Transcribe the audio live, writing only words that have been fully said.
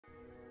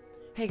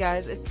Hey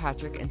guys, it's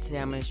Patrick, and today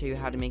I'm going to show you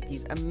how to make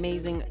these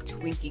amazing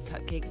Twinkie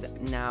cupcakes.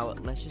 Now,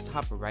 let's just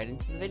hop right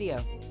into the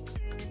video.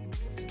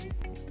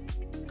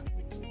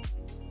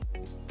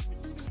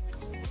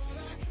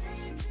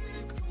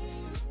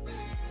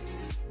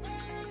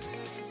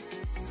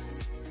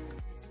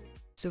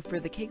 So for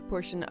the cake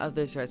portion of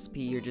this recipe,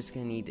 you're just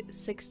going to need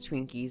 6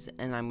 Twinkies,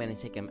 and I'm going to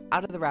take them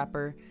out of the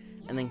wrapper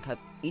and then cut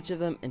each of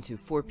them into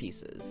 4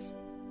 pieces.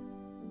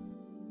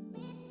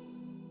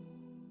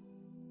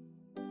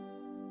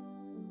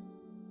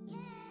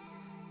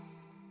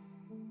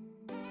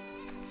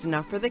 So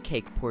now for the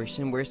cake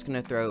portion, we're just going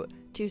to throw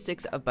 2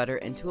 sticks of butter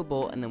into a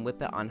bowl and then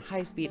whip it on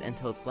high speed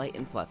until it's light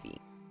and fluffy.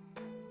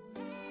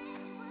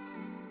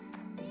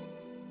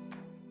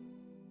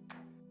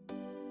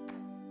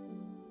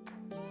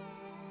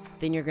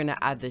 Then you're going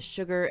to add the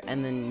sugar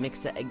and then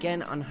mix it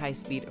again on high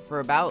speed for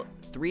about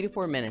 3 to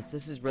 4 minutes.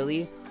 This is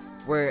really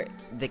where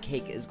the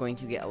cake is going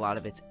to get a lot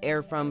of its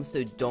air from,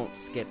 so don't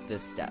skip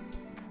this step.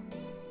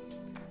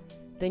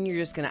 Then you're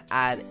just going to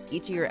add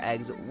each of your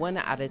eggs one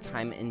at a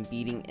time and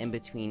beating in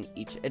between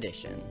each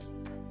addition.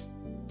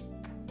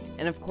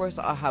 And of course,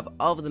 I'll have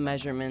all of the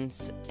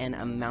measurements and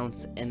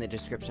amounts in the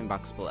description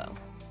box below.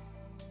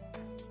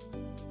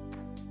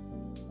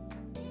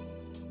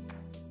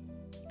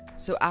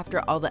 So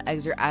after all the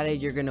eggs are added,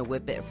 you're going to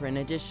whip it for an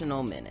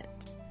additional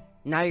minute.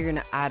 Now you're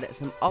going to add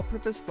some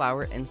all-purpose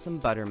flour and some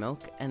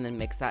buttermilk and then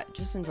mix that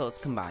just until it's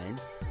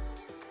combined.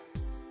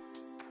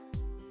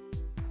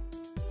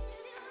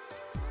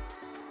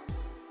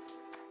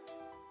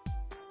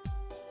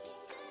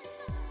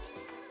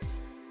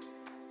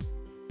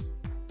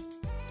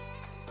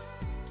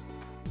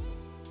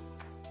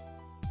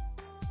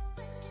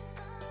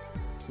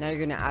 Now you're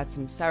going to add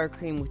some sour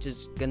cream, which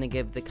is going to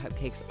give the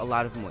cupcakes a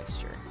lot of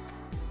moisture,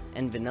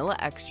 and vanilla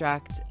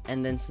extract,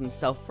 and then some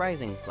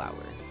self-rising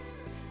flour.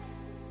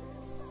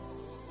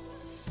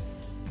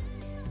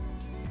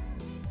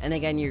 And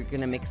again, you're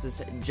going to mix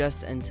this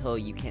just until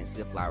you can't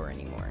see the flour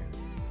anymore.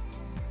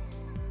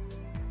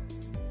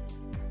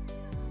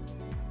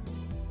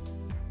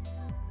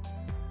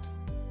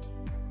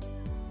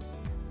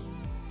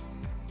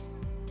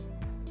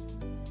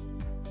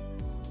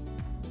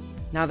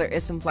 Now there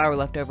is some flour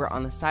left over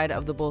on the side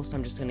of the bowl, so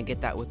I'm just going to get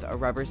that with a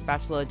rubber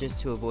spatula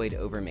just to avoid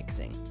over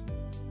mixing.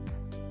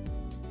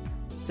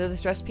 So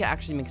this recipe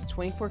actually makes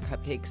 24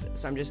 cupcakes,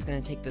 so I'm just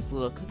going to take this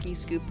little cookie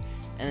scoop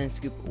and then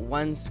scoop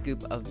 1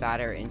 scoop of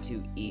batter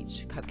into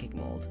each cupcake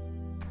mold.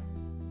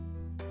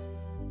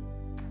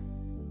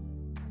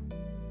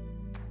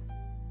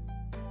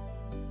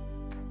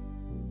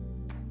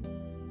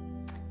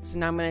 So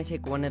now I'm going to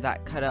take one of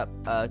that cut up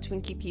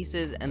Twinkie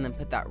pieces and then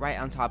put that right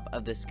on top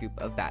of the scoop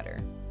of batter.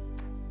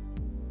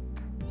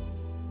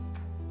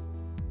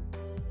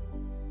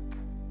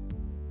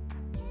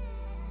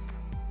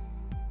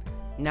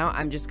 Now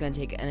I'm just going to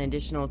take an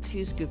additional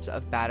 2 scoops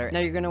of batter. Now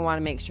you're going to want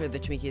to make sure the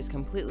Twinkie is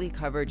completely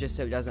covered just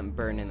so it doesn't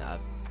burn in the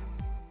oven.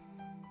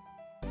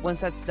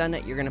 Once that's done,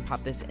 you're going to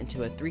pop this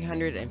into a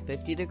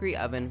 350-degree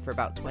oven for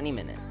about 20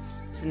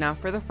 minutes. So now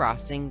for the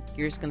frosting,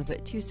 you're just going to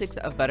put 2 sticks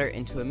of butter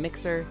into a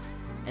mixer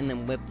and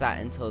then whip that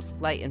until it's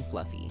light and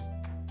fluffy.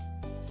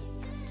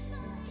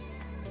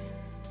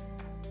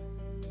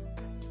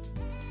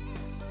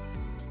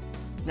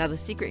 Now the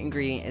secret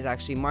ingredient is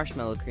actually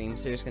marshmallow cream,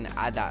 so you're just going to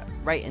add that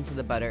right into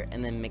the butter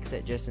and then mix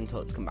it just until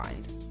it's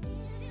combined.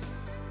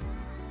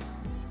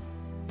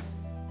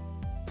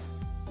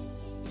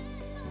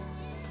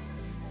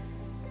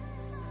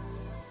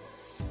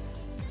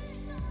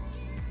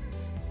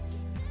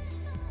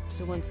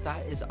 So once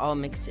that is all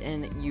mixed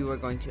in, you are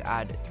going to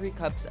add 3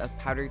 cups of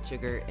powdered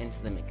sugar into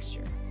the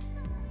mixture.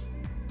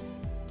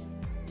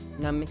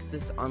 Now mix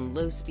this on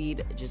low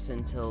speed just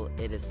until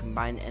it is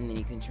combined, and then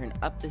you can turn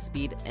up the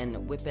speed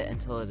and whip it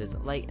until it is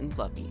light and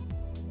fluffy.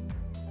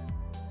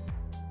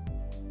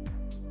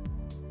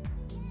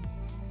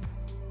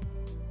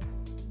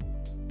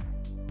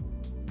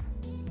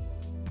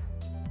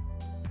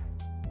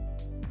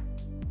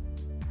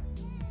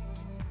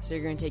 So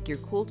you're going to take your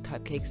cooled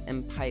cupcakes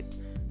and pipe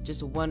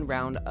just 1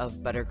 round of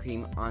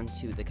buttercream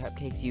onto the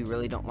cupcakes. You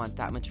really don't want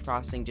that much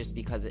frosting just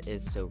because it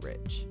is so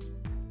rich.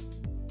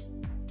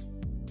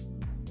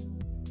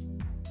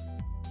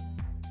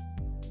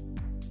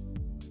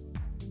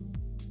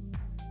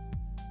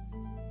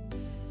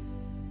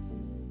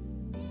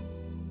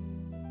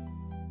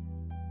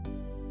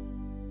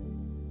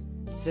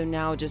 So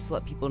now, just to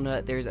let people know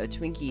that there's a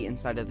Twinkie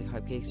inside of the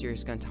cupcakes, you're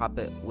just going to top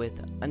it with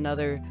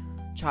another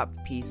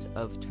chopped piece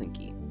of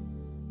Twinkie.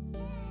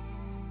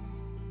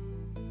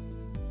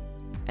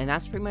 And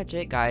that's pretty much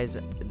it, guys.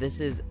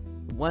 This is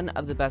one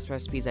of the best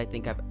recipes I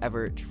think I've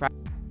ever tried.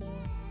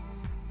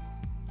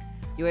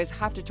 You guys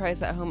have to try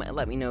this at home and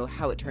let me know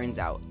how it turns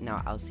out.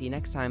 Now, I'll see you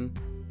next time.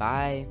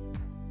 Bye.